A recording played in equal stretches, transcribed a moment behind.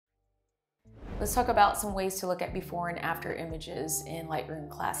Let's talk about some ways to look at before and after images in Lightroom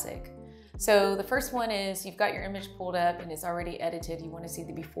Classic. So the first one is you've got your image pulled up and it's already edited. You want to see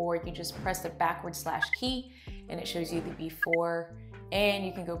the before, you just press the backward slash key and it shows you the before, and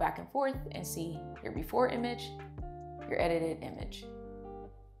you can go back and forth and see your before image, your edited image.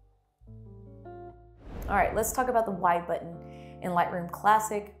 All right, let's talk about the Y button in Lightroom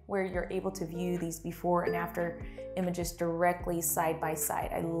Classic, where you're able to view these before and after images directly side by side.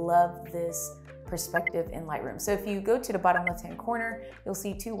 I love this perspective in Lightroom. So if you go to the bottom left-hand corner, you'll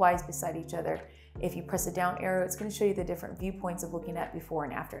see two Ys beside each other. If you press the down arrow, it's going to show you the different viewpoints of looking at before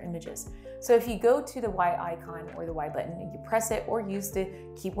and after images. So if you go to the Y icon or the Y button and you press it or use the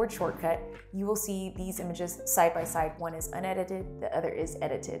keyboard shortcut, you will see these images side by side. One is unedited, the other is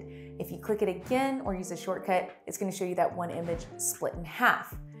edited. If you click it again or use a shortcut, it's going to show you that one image split in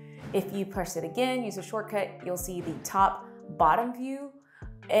half. If you press it again, use a shortcut, you'll see the top bottom view.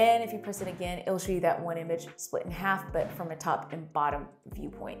 And if you press it again, it'll show you that one image split in half, but from a top and bottom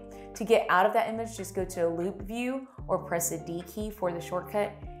viewpoint. To get out of that image, just go to a loop view or press the D key for the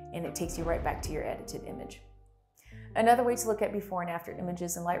shortcut, and it takes you right back to your edited image. Another way to look at before and after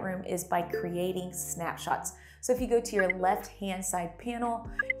images in Lightroom is by creating snapshots. So if you go to your left-hand side panel,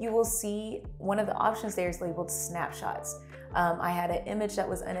 you will see one of the options there is labeled snapshots. I had an image that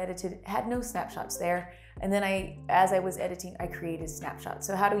was unedited, had no snapshots there. And then as I was editing, I created snapshots.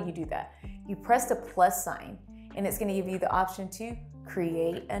 So how do you do that? You press the plus sign and it's gonna give you the option to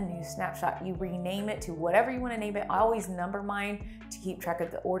create a new snapshot. You rename it to whatever you wanna name it. I always number mine to keep track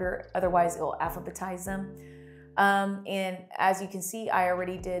of the order, otherwise it'll alphabetize them. And as you can see, I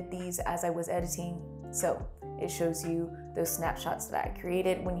already did these as I was editing. So it shows you those snapshots that I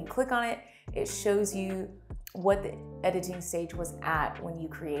created. When you click on it, it shows you what the editing stage was at when you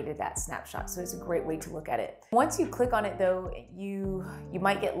created that snapshot. So it's a great way to look at it. Once you click on it though, you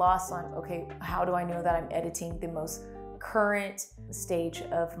might get lost on, okay, how do I know that I'm editing the most current stage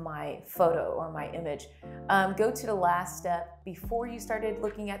of my photo or my image? Go to the last step before you started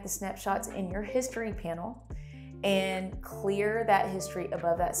looking at the snapshots in your history panel and clear that history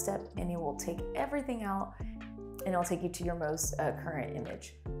above that step, and it will take everything out and it'll take you to your most current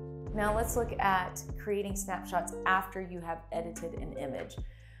image. Now let's look at creating snapshots after you have edited an image.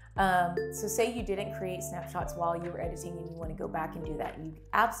 So say you didn't create snapshots while you were editing and you want to go back and do that. You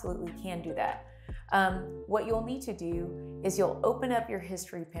absolutely can do that. What you'll need to do is you'll open up your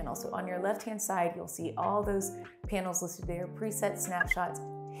history panel. So on your left-hand side, you'll see all those panels listed there, preset, snapshots,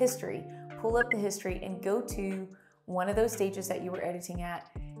 history. Pull up the history and go to one of those stages that you were editing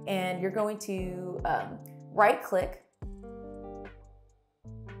at, and you're going to right-click.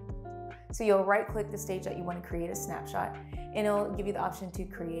 So you'll right-click the stage that you want to create a snapshot, and it'll give you the option to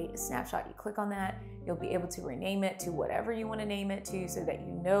create a snapshot. You click on that, you'll be able to rename it to whatever you want to name it to, so that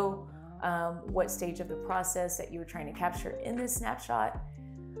you know what stage of the process that you were trying to capture in this snapshot.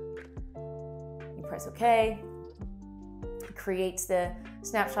 You press OK. It creates the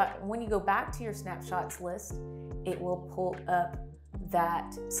snapshot. When you go back to your snapshots list, it will pull up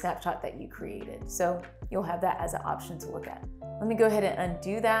that snapshot that you created. So you'll have that as an option to look at. Let me go ahead and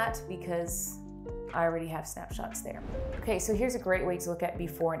undo that because I already have snapshots there. Okay, so here's a great way to look at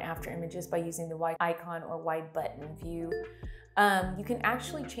before and after images by using the Y icon or Y button view. You can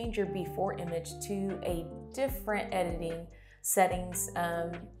actually change your before image to a different editing settings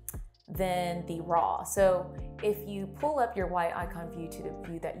than the raw. So if you pull up your Y icon view to the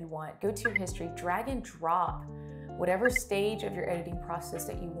view that you want, go to your history, drag and drop whatever stage of your editing process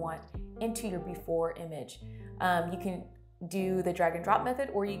that you want into your before image. You can do the drag and drop method,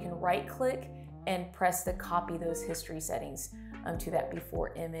 or you can right click and press the copy those history settings to that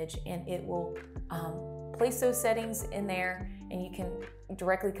before image, and it will place those settings in there, and you can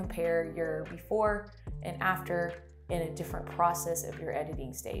directly compare your before and after in a different process of your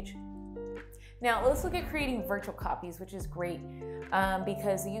editing stage. Now let's look at creating virtual copies, which is great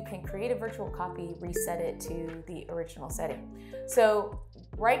because you can create a virtual copy, reset it to the original setting. So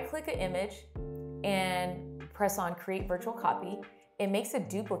right click an image and press on create virtual copy. It makes a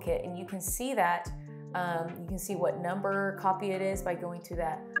duplicate, and you can see that. You can see what number copy it is by going to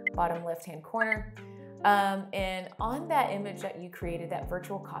that bottom left hand corner. And on that image that you created, that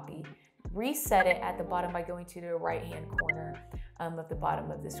virtual copy, reset it at the bottom by going to the right hand corner of the bottom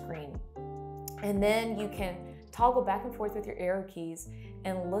of the screen. And then you can toggle back and forth with your arrow keys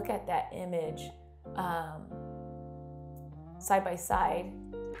and look at that image side by side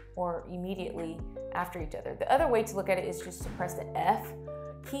or immediately after each other. The other way to look at it is just to press the F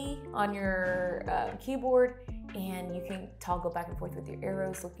key on your keyboard, and you can toggle back and forth with your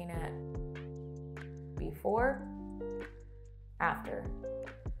arrows looking at before, after,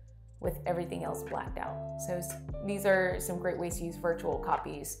 with everything else blacked out. So these are some great ways to use virtual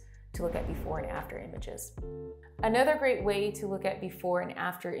copies to look at before and after images. Another great way to look at before and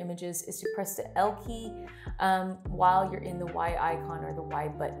after images is to press the L key while you're in the Y icon or the Y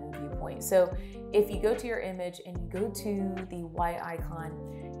button viewpoint. So if you go to your image and you go to the Y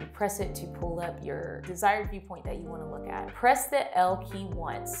icon, you press it to pull up your desired viewpoint that you want to look at. Press the L key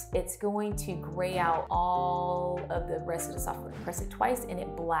once. It's going to gray out all of the rest of the software. Press it twice and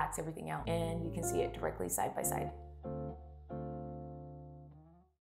it blacks everything out, and you can see it directly side by side.